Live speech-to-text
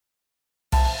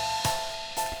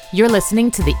You're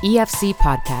listening to the EFC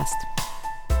podcast.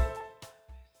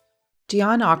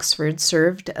 Dion Oxford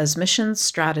served as missions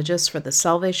strategist for the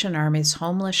Salvation Army's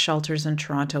homeless shelters in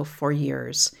Toronto for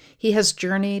years. He has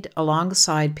journeyed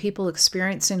alongside people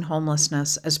experiencing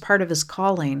homelessness as part of his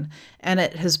calling, and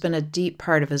it has been a deep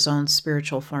part of his own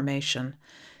spiritual formation.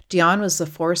 Dion was the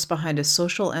force behind a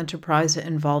social enterprise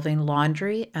involving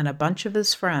laundry and a bunch of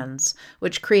his friends,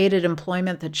 which created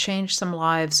employment that changed some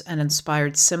lives and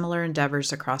inspired similar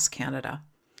endeavors across Canada.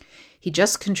 He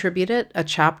just contributed a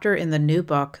chapter in the new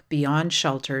book, Beyond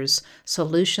Shelters,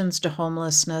 Solutions to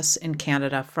Homelessness in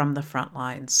Canada from the Front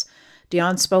Lines.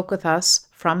 Dion spoke with us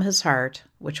from his heart,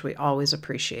 which we always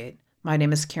appreciate. My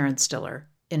name is Karen Stiller.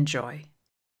 Enjoy.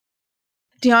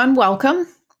 Dion, welcome.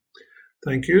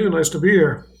 Thank you. Nice to be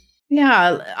here.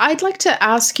 Yeah, I'd like to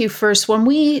ask you first, when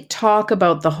we talk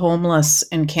about the homeless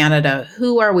in Canada,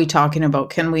 who are we talking about?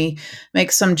 Can we make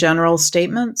some general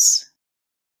statements?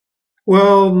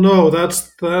 Well, no,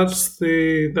 that's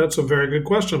a very good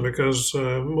question because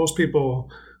most people,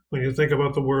 when you think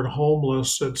about the word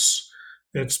homeless, it's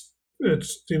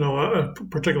a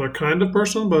particular kind of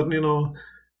person, but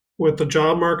with the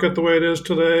job market the way it is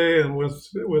today, and with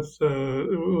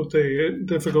the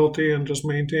difficulty in just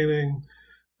maintaining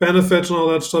benefits and all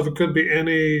that stuff, it could be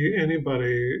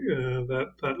anybody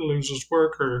that loses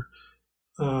work or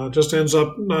just ends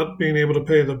up not being able to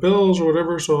pay the bills or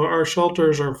whatever. So our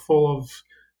shelters are full of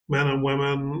men and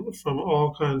women from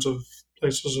all kinds of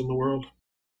places in the world.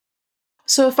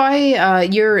 So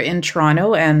if you're in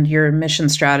Toronto and you're mission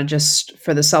strategist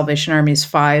for the Salvation Army's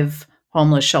 5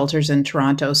 homeless shelters in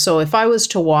Toronto. So if I was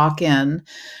to walk in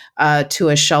to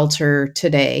a shelter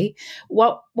today,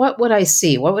 what would I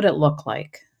see? What would it look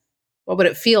like? What would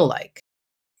it feel like?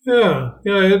 Yeah.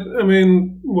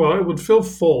 It would feel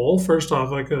full. First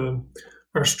off,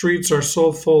 our streets are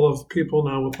so full of people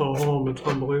now with no home. It's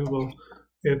unbelievable.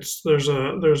 There's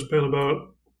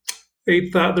about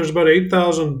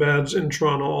 8,000 beds in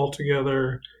Toronto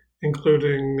altogether,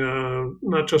 including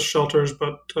not just shelters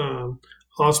but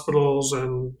hospitals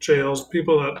and jails.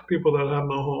 People that have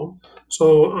no home.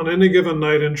 So on any given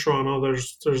night in Toronto,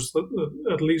 there's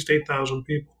at least 8,000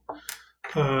 people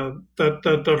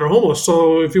that are homeless.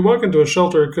 So if you walk into a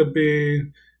shelter, it could be.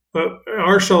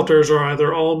 Our shelters are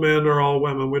either all men or all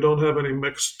women. We don't have any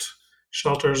mixed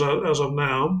shelters as of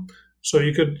now. So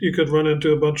you could run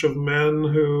into a bunch of men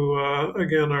who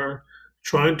again are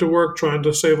trying to work, trying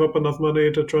to save up enough money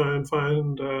to try and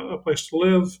find a place to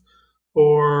live,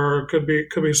 or could be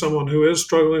someone who is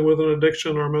struggling with an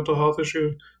addiction or a mental health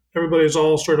issue. Everybody's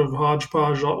all sort of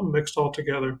hodgepodge, mixed all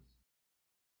together.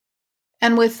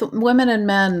 And with women and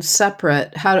men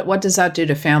separate, what does that do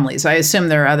to families? I assume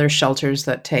there are other shelters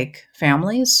that take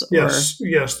families? Yes,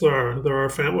 there are. There are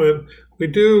families. We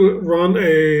do run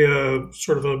a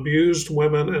sort of abused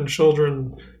women and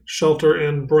children shelter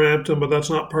in Brampton, but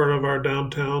that's not part of our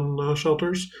downtown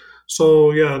shelters. So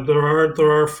yeah, there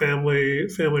are family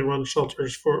run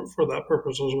shelters for that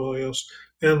purpose as well. Yes,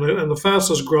 and the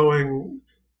fastest growing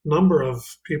number of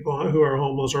people who are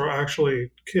homeless are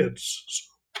actually kids.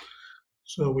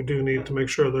 So we do need to make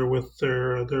sure they're with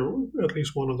their at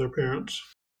least one of their parents.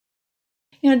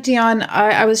 Dion,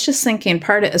 I was just thinking,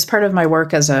 as part of my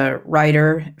work as a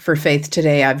writer for Faith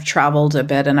Today, I've traveled a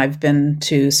bit and I've been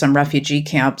to some refugee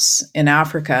camps in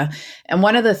Africa. And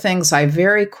one of the things I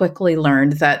very quickly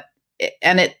learned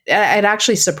it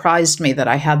actually surprised me that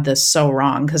I had this so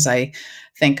wrong, because I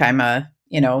think I'm a,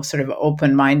 sort of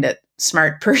open-minded,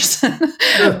 smart person.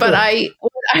 But I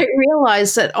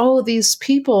realized that, these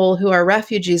people who are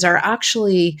refugees are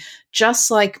actually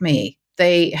just like me.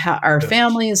 They are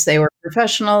families, they were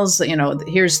professionals,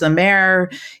 here's the mayor,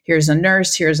 here's a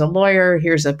nurse, here's a lawyer,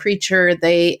 here's a preacher.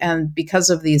 And because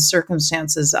of these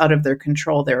circumstances out of their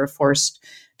control, they were forced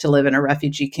to live in a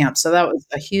refugee camp. So that was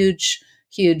a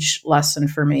huge lesson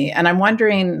for me. And I'm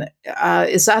wondering,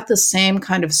 is that the same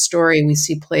kind of story we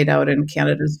see played out in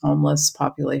Canada's homeless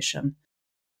population?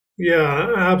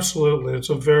 Yeah, absolutely. It's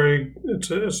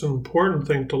an important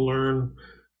thing to learn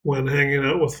when hanging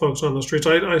out with folks on the streets.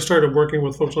 I started working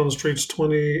with folks on the streets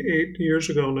 28 years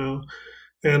ago now.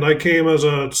 And I came as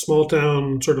a small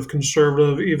town sort of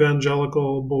conservative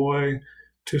evangelical boy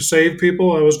to save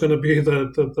people. I was going to be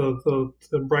the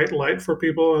bright light for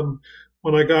people. And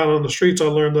when I got on the streets, I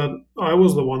learned that I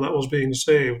was the one that was being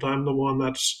saved. I'm the one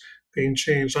that's being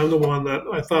changed. I'm the one that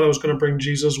I thought I was going to bring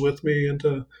Jesus with me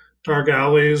into dark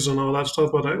alleys and all that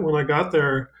stuff. But when I got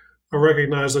there, I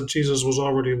recognized that Jesus was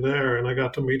already there, and I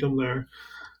got to meet him there.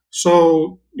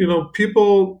 So,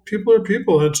 people are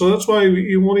people. And so that's why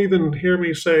you won't even hear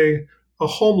me say a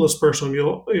homeless person.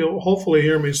 You'll hopefully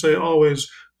hear me say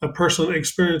always a person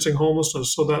experiencing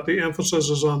homelessness, so that the emphasis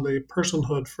is on the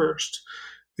personhood first,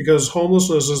 because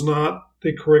homelessness is not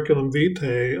the curriculum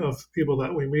vitae of people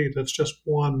that we meet. It's just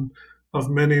one of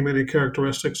many, many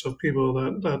characteristics of people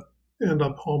that end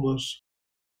up homeless.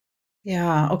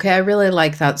 Yeah. Okay. I really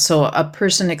like that. So, a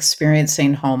person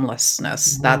experiencing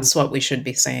homelessness, Mhm. that's what we should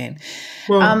be saying.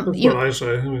 Well, that's what You, I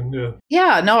say. I mean, yeah.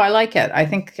 yeah, no, I like it. I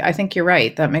think you're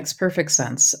right. That makes perfect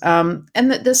sense. And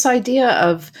this idea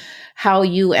of how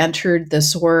you entered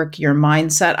this work, your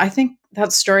mindset, I think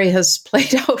that story has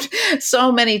played out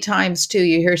so many times too.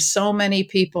 You hear so many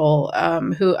people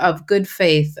who of good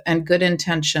faith and good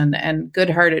intention and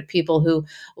good-hearted people who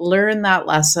learn that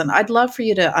lesson. I'd love for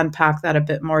you to unpack that a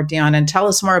bit more, Dion, and tell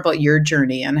us more about your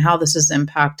journey and how this has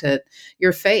impacted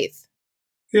your faith.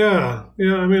 Yeah,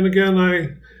 yeah. I mean, again,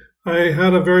 I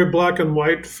had a very black and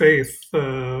white faith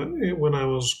when I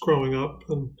was growing up,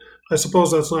 and I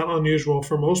suppose that's not unusual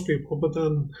for most people. But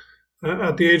then,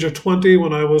 at the age of 20,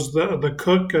 when I was the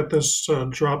cook at this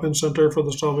drop-in center for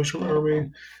the Salvation Army,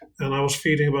 and I was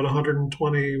feeding about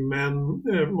 120 men,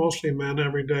 mostly men,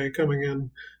 every day coming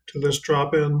in to this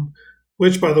drop-in,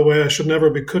 which, by the way, I should never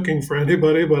be cooking for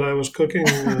anybody, but I was cooking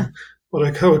what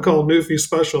I would call Newfie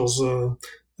specials.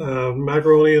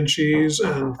 Macaroni and cheese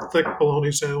and thick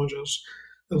bologna sandwiches.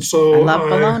 And I so love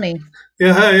bologna.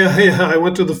 yeah. I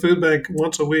went to the food bank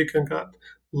once a week and got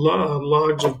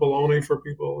logs of bologna for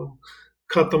people and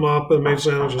cut them up and made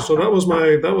sandwiches. So that was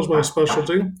my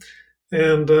specialty.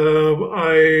 And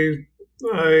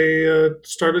I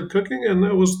started cooking, and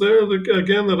it was there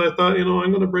again that I thought, I'm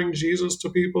going to bring Jesus to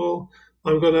people.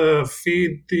 I'm going to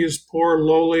feed these poor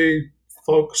lowly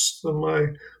folks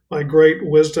my great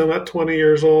wisdom at 20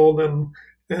 years old, and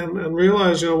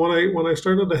realize, when I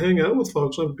started to hang out with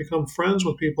folks and become friends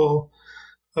with people,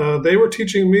 they were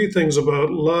teaching me things about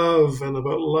love and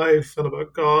about life and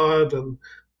about God and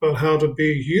about how to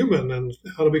be human and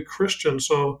how to be Christian.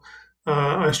 So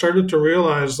I started to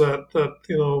realize that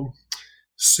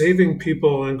saving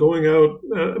people and going out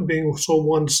being so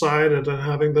one-sided and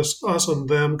having this us and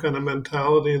them kind of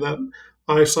mentality that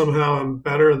I somehow am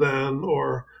better than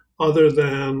or other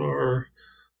than or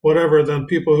whatever than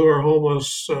people who are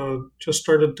homeless just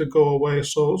started to go away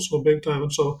so big time.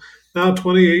 And so now,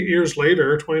 28 years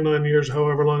later, 29 years,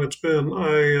 however long it's been,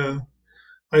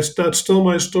 that's still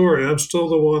my story. I'm still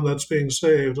the one that's being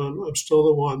saved. I'm still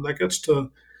the one that gets to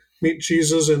meet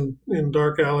Jesus in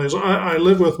dark alleys. I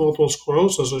live with multiple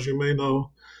sclerosis, as you may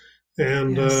know.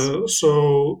 And Yes.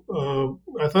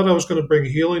 I thought I was going to bring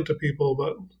healing to people,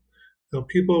 but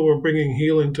people were bringing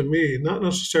healing to me, not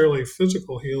necessarily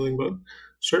physical healing, but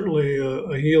certainly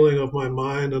a healing of my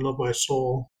mind and of my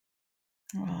soul.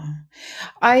 Oh.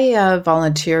 I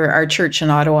volunteer. Our church in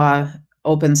Ottawa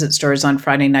opens its doors on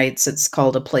Friday nights. It's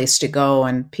called A Place to Go,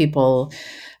 and people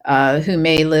who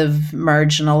may live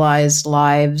marginalized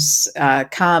lives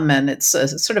come, and it's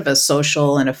sort of a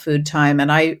social and a food time.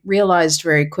 And I realized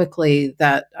very quickly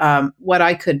that what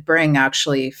I could bring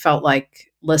actually felt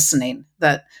like listening,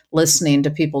 that listening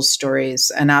to people's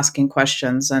stories and asking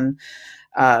questions and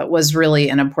was really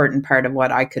an important part of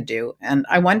what I could do. And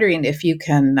I'm wondering if you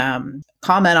can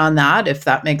comment on that, if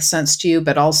that makes sense to you,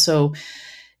 but also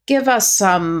give us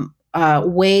some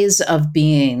ways of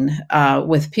being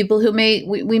with people who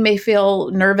we may feel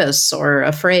nervous or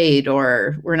afraid,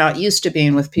 or we're not used to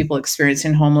being with people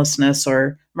experiencing homelessness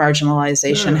or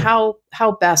marginalization. Yeah.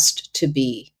 How best to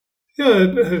be? Yeah,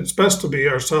 it's best to be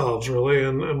ourselves, really,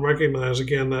 and recognize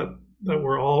again that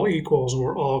we're all equals and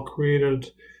we're all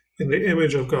created in the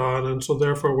image of God, and so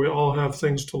therefore we all have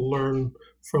things to learn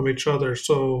from each other.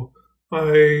 So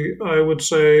I would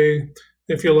say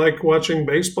if you like watching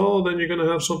baseball, then you're going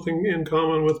to have something in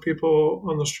common with people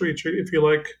on the streets. If you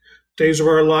like Days of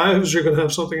Our Lives, you're going to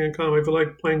have something in common. If you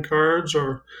like playing cards,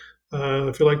 or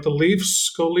if you like the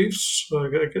Leafs, go Leafs. I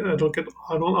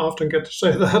don't often get to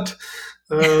say that.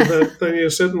 That then you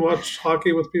sit and watch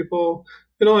hockey with people,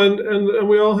 and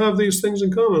we all have these things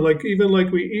in common. Like even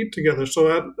like we eat together.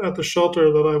 So at the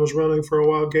shelter that I was running for a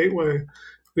while, Gateway,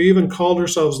 we even called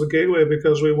ourselves the Gateway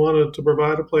because we wanted to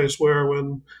provide a place where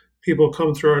when people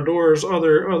come through our doors,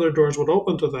 other doors would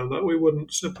open to them. That we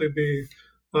wouldn't simply be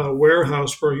a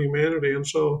warehouse for humanity. And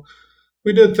so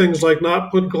we did things like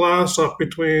not put glass up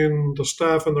between the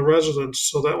staff and the residents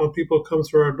so that when people come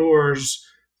through our doors,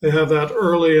 they have that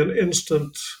early and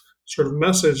instant sort of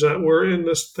message that we're in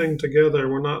this thing together.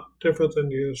 We're not different than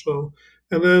you. So,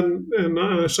 and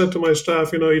I said to my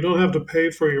staff, you don't have to pay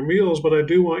for your meals, but I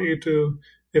do want you to,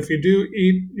 if you do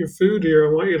eat your food here,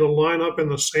 I want you to line up in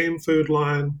the same food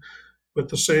line with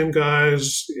the same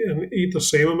guys and eat the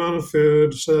same amount of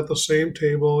food, sit at the same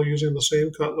table using the same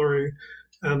cutlery.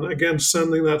 and again,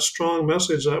 sending that strong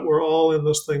message that we're all in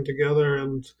this thing together,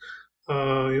 and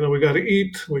we got to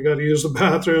eat, we got to use the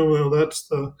bathroom.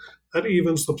 That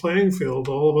evens the playing field.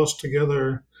 All of us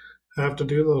together have to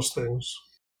do those things.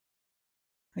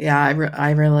 Yeah,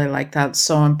 I really like that.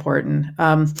 So important.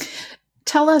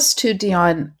 Tell us too,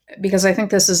 Dion, because I think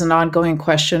this is an ongoing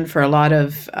question for a lot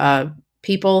of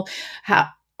people.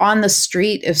 On the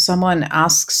street, if someone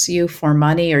asks you for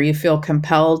money or you feel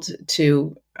compelled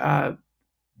to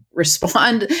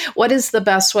respond, what is the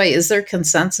best way? Is there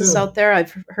consensus Yeah. out there?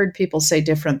 I've heard people say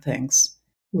different things.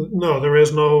 No, there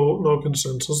is no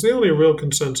consensus. The only real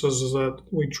consensus is that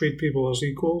we treat people as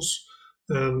equals,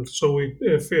 and so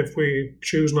if we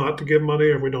choose not to give money,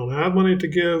 or if we don't have money to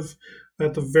give,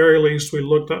 at the very least, we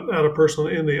look at a person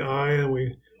in the eye, and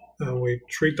we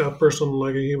treat that person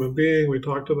like a human being. We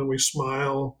talk to them, we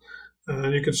smile,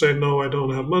 and you could say, "No, I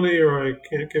don't have money," or "I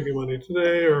can't give you money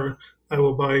today," or "I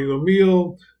will buy you a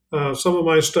meal." Some of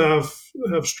my staff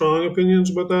have strong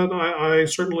opinions about that. I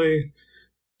certainly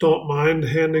don't mind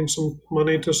handing some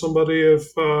money to somebody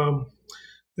if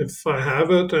I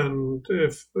have it, and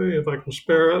if I can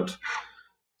spare it.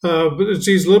 But it's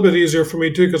a little bit easier for me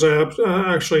too, because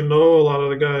I actually know a lot of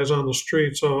the guys on the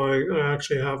street, so I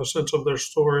actually have a sense of their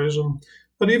stories. And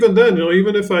but even then,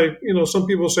 even if some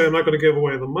people say I'm not going to give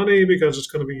away the money because it's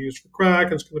going to be used for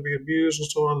crack, and it's going to be abused, and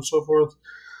so on and so forth.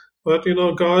 But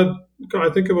God, I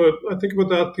think about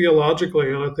that theologically,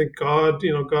 and I think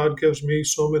God gives me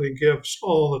so many gifts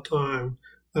all the time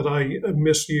that I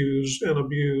misuse and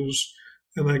abuse,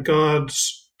 and that God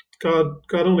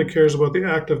only cares about the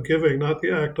act of giving, not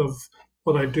the act of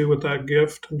what I do with that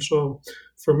gift. And so,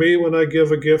 for me, when I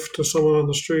give a gift to someone on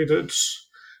the street,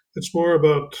 it's more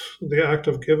about the act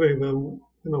of giving than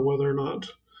whether or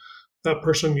not that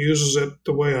person uses it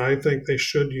the way I think they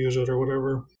should use it or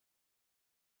whatever.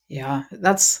 Yeah,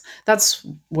 that's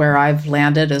where I've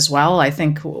landed as well. I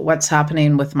think what's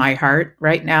happening with my heart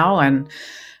right now, and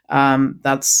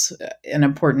that's an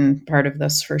important part of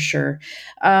this for sure.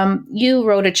 You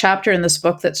wrote a chapter in this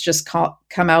book that's just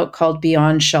come out called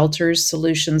Beyond Shelters: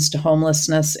 Solutions to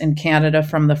Homelessness in Canada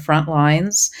from the Front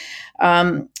Lines.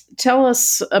 Tell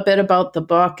us a bit about the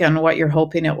book and what you're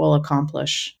hoping it will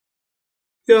accomplish.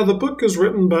 Yeah, the book is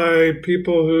written by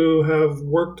people who have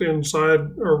worked inside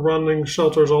or running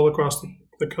shelters all across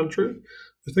the country.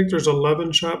 I think there's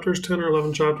 11 chapters, 10 or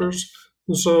 11 chapters.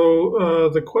 And so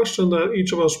the question that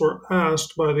each of us were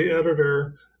asked by the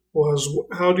editor was,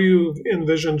 how do you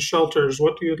envision shelters?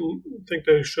 What do you think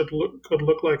they could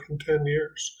look like in 10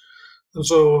 years? And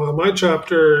so my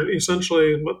chapter,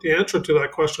 essentially, what the answer to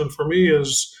that question for me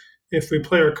is, if we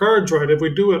play our cards right, if we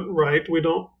do it right, we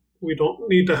don't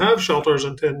need to have shelters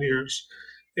in 10 years.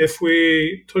 If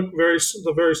we took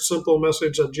the very simple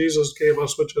message that Jesus gave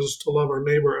us, which is to love our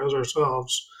neighbor as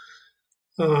ourselves,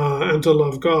 and to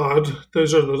love God,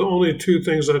 those are the only two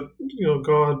things that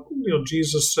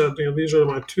Jesus said. These are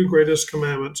my two greatest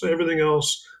commandments. Everything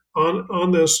else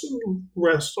on this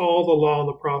rests all the law and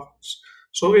the prophets.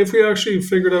 So if we actually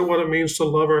figured out what it means to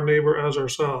love our neighbor as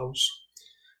ourselves,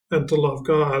 and to love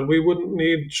God, we wouldn't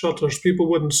need shelters. People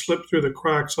wouldn't slip through the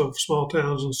cracks of small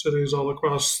towns and cities all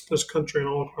across this country and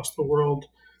all across the world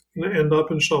and end up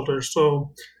in shelters.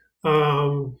 So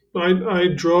I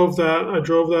drove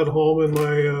that home in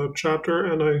my chapter,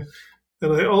 and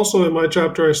I also, in my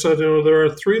chapter, I said, there are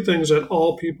three things that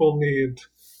all people need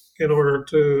in order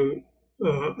to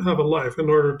have a life, in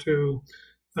order to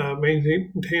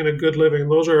maintain a good living.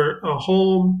 Those are a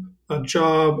home, a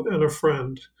job, and a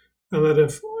friend. And that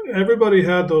if everybody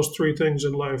had those three things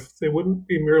in life, they wouldn't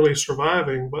be merely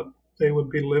surviving, but they would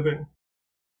be living.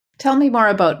 Tell me more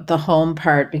about the home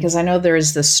part, because I know there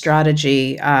is this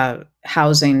strategy,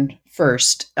 housing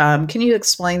first. Can you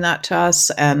explain that to us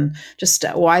and just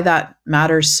why that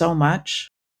matters so much?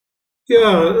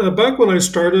 Yeah, back when I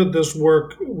started this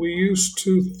work, we used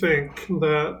to think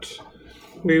that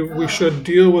we should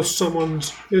deal with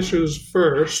someone's issues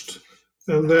first,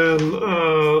 and then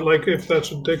like if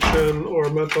that's addiction or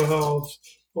mental health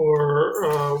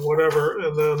or whatever,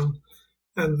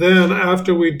 and then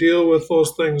after we deal with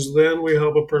those things, then we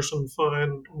help a person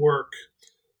find work,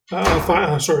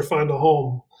 find a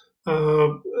home. Uh,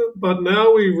 but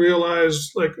now we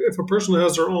realize, like, if a person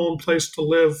has their own place to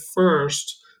live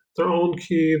first, their own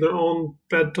key, their own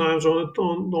bedtimes, their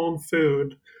own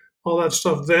food, all that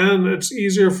stuff, then it's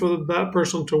easier for that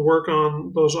person to work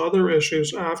on those other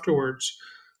issues afterwards.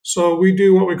 So we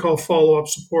do what we call follow-up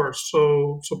support.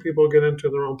 So people get into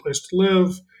their own place to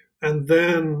live, and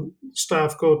then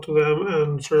staff go to them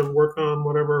and sort of work on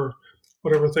whatever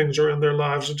things are in their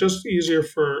lives. It's just easier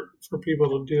for people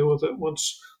to deal with it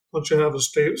once you have a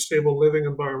stable living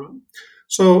environment.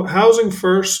 So housing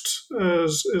first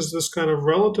is this kind of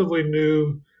relatively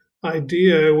new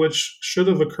idea, which should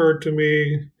have occurred to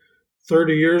me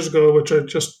 30 years ago, which I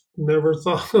just never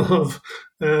thought of.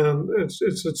 And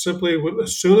it's simply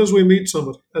as soon as we meet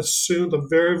somebody, the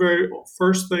very, very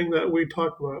first thing that we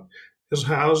talk about is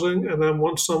housing. And then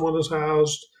once someone is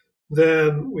housed,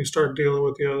 then we start dealing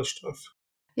with the other stuff.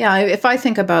 Yeah, if I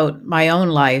think about my own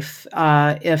life,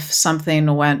 if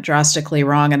something went drastically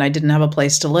wrong and I didn't have a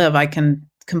place to live, I can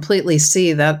completely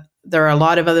see that there are a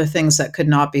lot of other things that could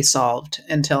not be solved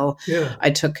until Yeah.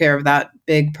 I took care of that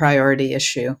big priority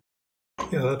issue.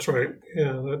 Yeah, that's right.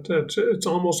 Yeah, it's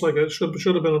almost like it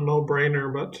should have been a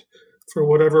no-brainer, but for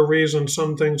whatever reason,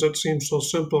 some things that seem so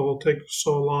simple will take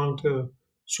so long to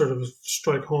sort of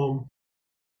strike home.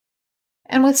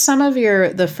 And with some of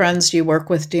the friends you work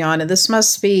with, Dion, is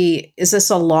this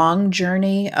a long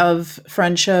journey of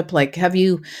friendship? Like have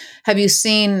you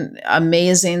seen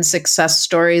amazing success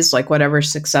stories, like whatever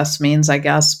success means, I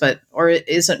guess, or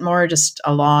is it more just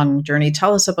a long journey?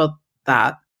 Tell us about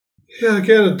that. Yeah,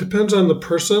 again, it depends on the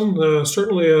person.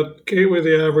 Certainly at Gateway,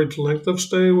 the average length of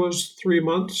stay was 3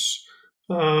 months.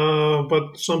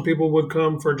 But some people would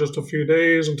come for just a few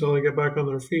days until they get back on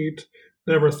their feet.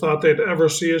 Never thought they'd ever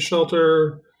see a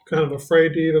shelter, kind of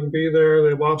afraid to even be there.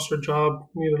 They lost their job,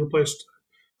 needed a place to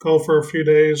go for a few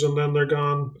days, and then they're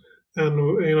gone. And,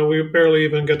 we barely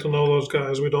even get to know those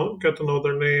guys. We don't get to know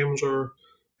their names or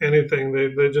anything.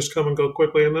 They just come and go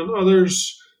quickly. And then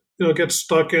others, get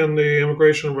stuck in the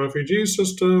immigration and refugee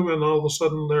system, and all of a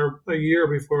sudden they're a year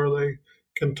before they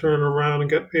can turn around and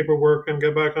get paperwork and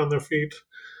get back on their feet.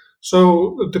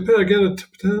 So it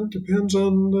depends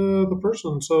on the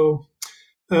person. So,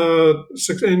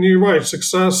 and you're right,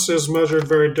 success is measured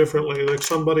very differently. Like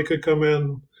somebody could come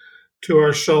in to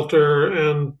our shelter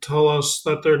and tell us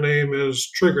that their name is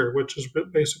Trigger, which is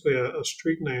basically a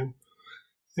street name.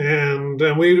 And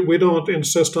we don't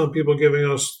insist on people giving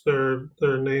us their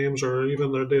names or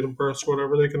even their date of birth or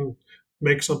whatever. They can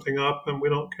make something up, and we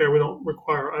don't care. We don't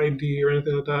require ID or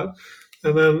anything like that.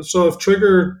 And then, so if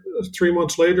Trigger 3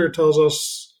 months later tells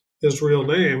us his real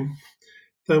name,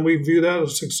 then we view that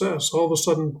as success. All of a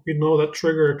sudden, we know that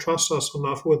Trigger trusts us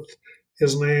enough with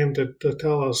his name to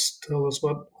tell us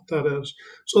what that is.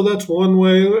 So that's one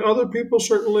way. Other people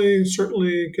certainly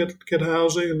get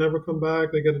housing and never come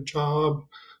back. They get a job.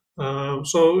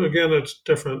 So again, it's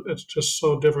different. It's just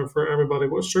so different for everybody.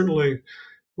 But certainly,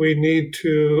 we need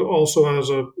to also,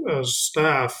 as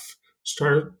staff,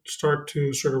 start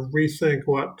to sort of rethink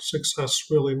what success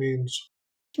really means.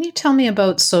 Can you tell me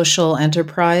about social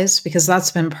enterprise? Because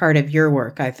that's been part of your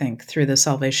work, I think, through the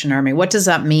Salvation Army. What does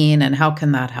that mean and how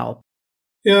can that help?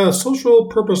 Yeah, social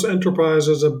purpose enterprise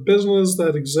is a business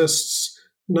that exists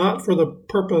not for the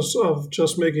purpose of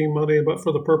just making money, but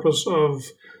for the purpose of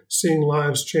seeing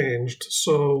lives changed.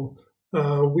 So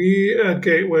we at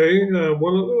Gateway,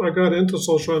 I got into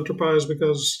social enterprise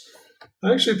because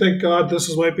I actually think God,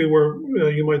 might be where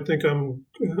you might think I'm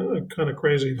kind of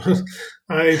crazy, but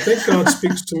I think God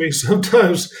speaks to me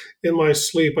sometimes in my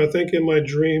sleep. I think in my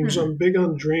dreams. I'm big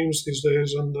on dreams these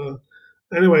days, and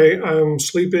anyway, I'm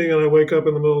sleeping and I wake up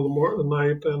in the middle of the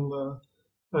night, and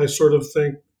I sort of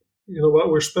think, you know what,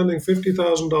 we're spending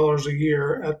 $50,000 a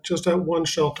year at one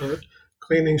shelter,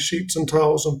 cleaning sheets and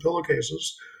towels and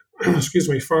pillowcases, excuse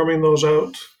me, farming those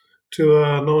out to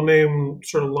a no-name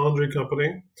sort of laundry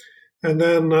company. And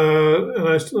then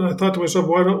I thought to myself,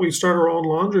 why don't we start our own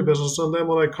laundry business? And then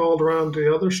when I called around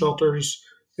the other shelters,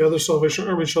 the other Salvation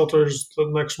Army shelters the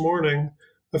next morning,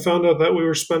 I found out that we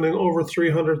were spending over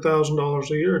 $300,000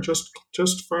 a year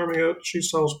just farming out sheet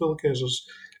towels, pillowcases.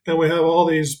 And we have all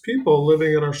these people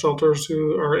living in our shelters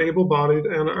who are able-bodied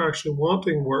and are actually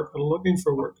wanting work and looking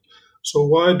for work. So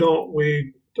why don't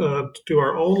we do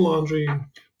our own laundry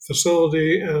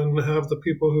facility and have the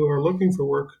people who are looking for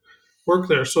work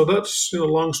there? So that's,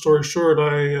 long story short,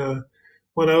 I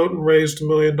went out and raised $1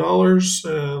 million,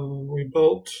 and we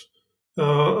built a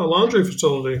laundry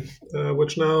facility,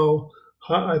 which now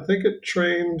I think it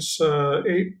trains 8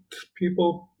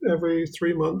 people every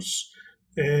 3 months,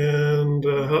 and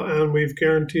we've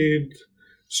guaranteed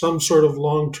some sort of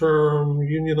long-term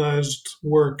unionized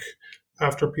work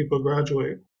after people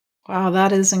graduate. Wow,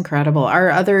 that is incredible. Are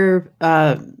other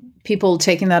people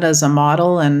taking that as a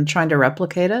model and trying to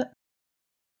replicate it?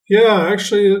 Yeah,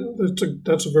 actually,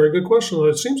 that's a very good question.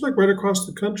 It seems like right across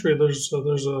the country, there's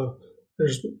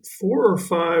 4 or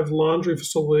 5 laundry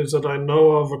facilities that I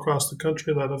know of across the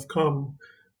country that have come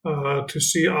to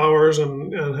see ours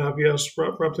and have, yes,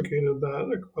 replicated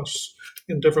that across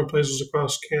in different places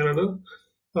across Canada.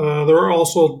 There are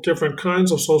also different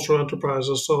kinds of social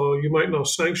enterprises. So you might know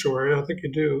Sanctuary. I think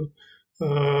you do.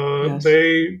 Yes.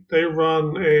 They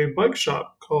run a bike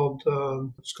shop called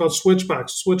it's called Switchback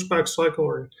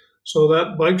Cyclery. So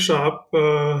that bike shop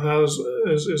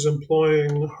is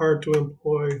employing hard to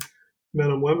employ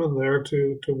men and women there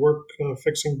to work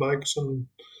fixing bikes and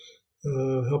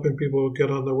helping people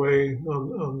get on their way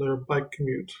on their bike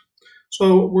commute.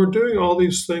 So we're doing all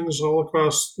these things all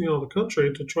across, the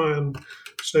country to try and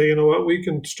say, you know what, we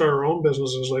can start our own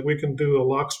businesses. Like we can do a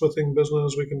locksmithing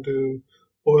business, we can do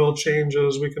oil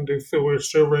changes, we can do food. We're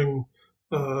serving,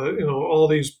 all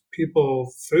these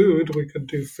people food. We could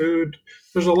do food.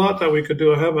 There's a lot that we could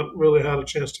do. I haven't really had a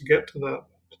chance to get to that,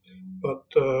 but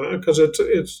because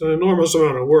it's an enormous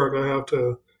amount of work, I have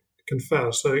to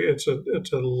confess. It's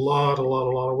a lot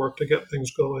of work to get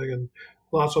things going, and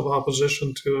lots of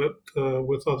opposition to it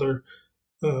with other,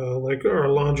 like our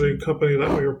laundry company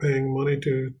that we were paying money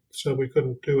to said we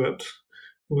couldn't do it.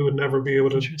 We would never be able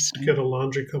to Interesting. get a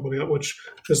laundry company up, which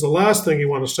is the last thing you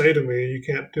want to say to me. You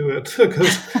can't do it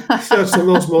because that's the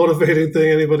most motivating thing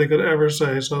anybody could ever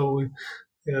say. So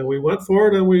we went for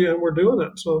it and we're doing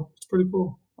it. So it's pretty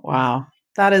cool. Wow.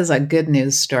 That is a good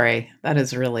news story. That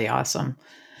is really awesome.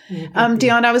 Thank you.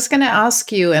 Dion, I was going to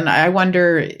ask you, and I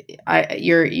wonder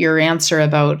your answer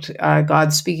about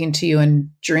God speaking to you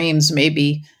in dreams.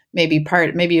 Maybe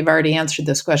you've already answered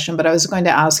this question, but I was going to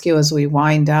ask you as we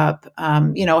wind up,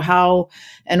 how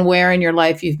and where in your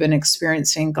life you've been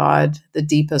experiencing God the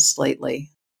deepest lately.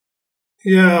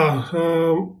 Yeah.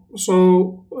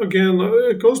 So again,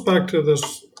 it goes back to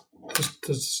this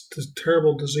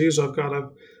terrible disease I've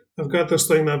got. I've got this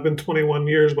thing that I've been 21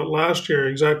 years, but last year,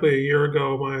 exactly a year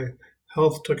ago, my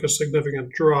health took a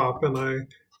significant drop, and I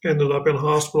ended up in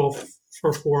hospital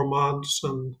for 4 months,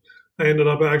 and I ended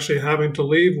up actually having to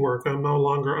leave work. I'm no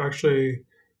longer actually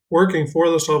working for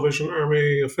the Salvation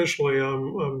Army officially.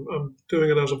 I'm doing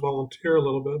it as a volunteer a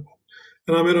little bit,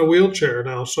 and I'm in a wheelchair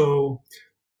now. So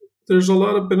there's a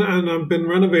lot of and I've been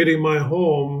renovating my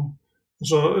home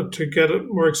so to get it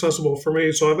more accessible for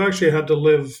me. So I've actually had to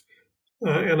live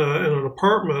in an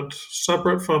apartment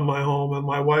separate from my home and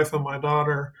my wife and my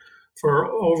daughter for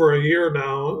over a year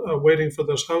now, waiting for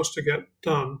this house to get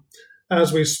done.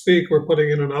 As we speak, we're putting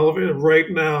in an elevator.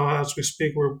 Right now, as we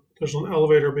speak, there's an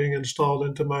elevator being installed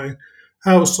into my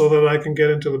house so that I can get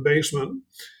into the basement.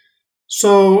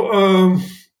 So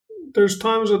there's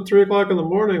times at 3 o'clock in the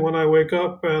morning when I wake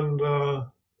up and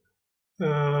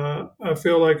I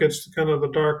feel like it's kind of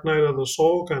the dark night of the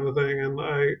soul kind of thing, and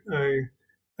I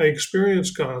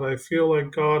experience God. I feel like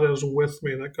God is with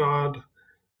me. That God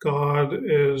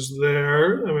is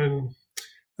there. I mean,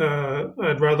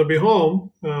 I'd rather be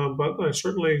home, but I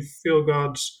certainly feel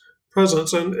God's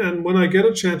presence. And when I get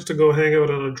a chance to go hang out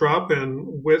in a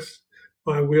drop-in with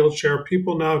my wheelchair,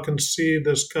 people now can see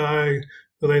this guy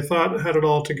that they thought had it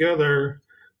all together.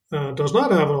 Does not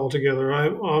have it all together.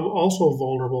 I'm also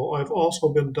vulnerable. I've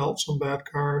also been dealt some bad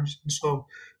cards, and so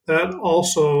that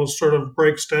also sort of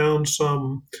breaks down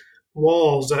some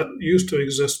walls that used to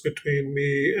exist between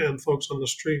me and folks on the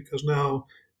street, because now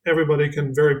everybody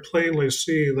can very plainly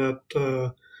see that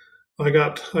I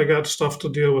got stuff to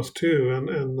deal with too,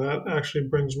 and that actually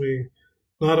brings me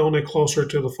not only closer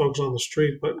to the folks on the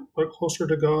street, but closer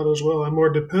to God as well. I'm more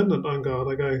dependent on God.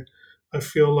 Like I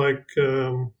feel like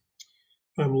I'm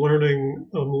learning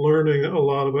a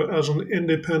lot about, as an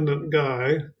independent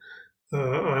guy.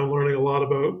 I'm learning a lot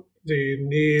about the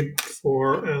need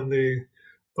for and the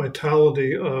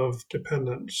vitality of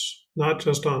dependence, not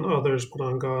just on others, but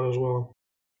on God as well.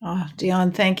 Oh,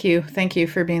 Dion, thank you. Thank you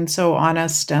for being so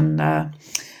honest. And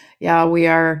we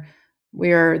are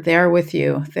there with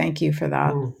you. Thank you for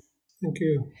that. Thank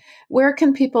you. Where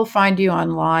can people find you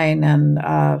online and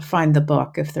find the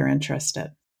book if they're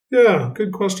interested? Yeah,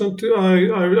 good question too.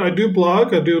 I do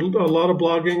blog. I do a lot of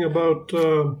blogging about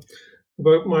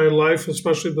my life,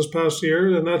 especially this past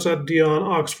year, and that's at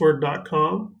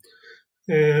DionOxford.com.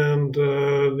 And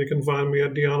you can find me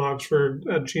at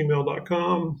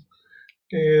DionOxford@gmail.com.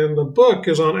 And the book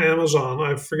is on Amazon.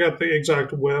 I forget the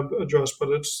exact web address, but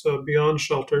it's Beyond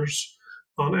Shelters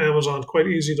on Amazon. Quite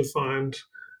easy to find.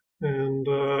 And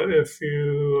if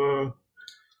you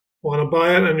want to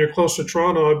buy it and you're close to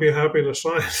Toronto, I'd be happy to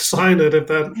sign it if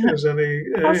that is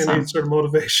Awesome. any sort of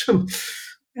motivation.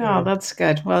 Oh, that's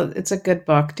good. Well, it's a good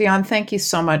book. Dion, thank you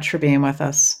so much for being with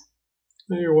us.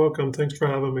 You're welcome. Thanks for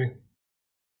having me.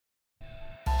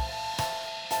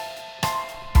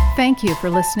 Thank you for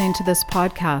listening to this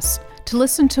podcast. To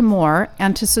listen to more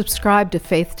and to subscribe to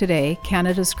Faith Today,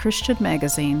 Canada's Christian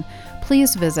magazine,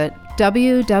 please visit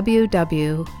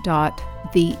www.dionnxford.com.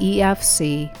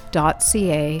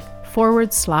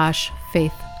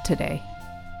 theefc.ca/faith today.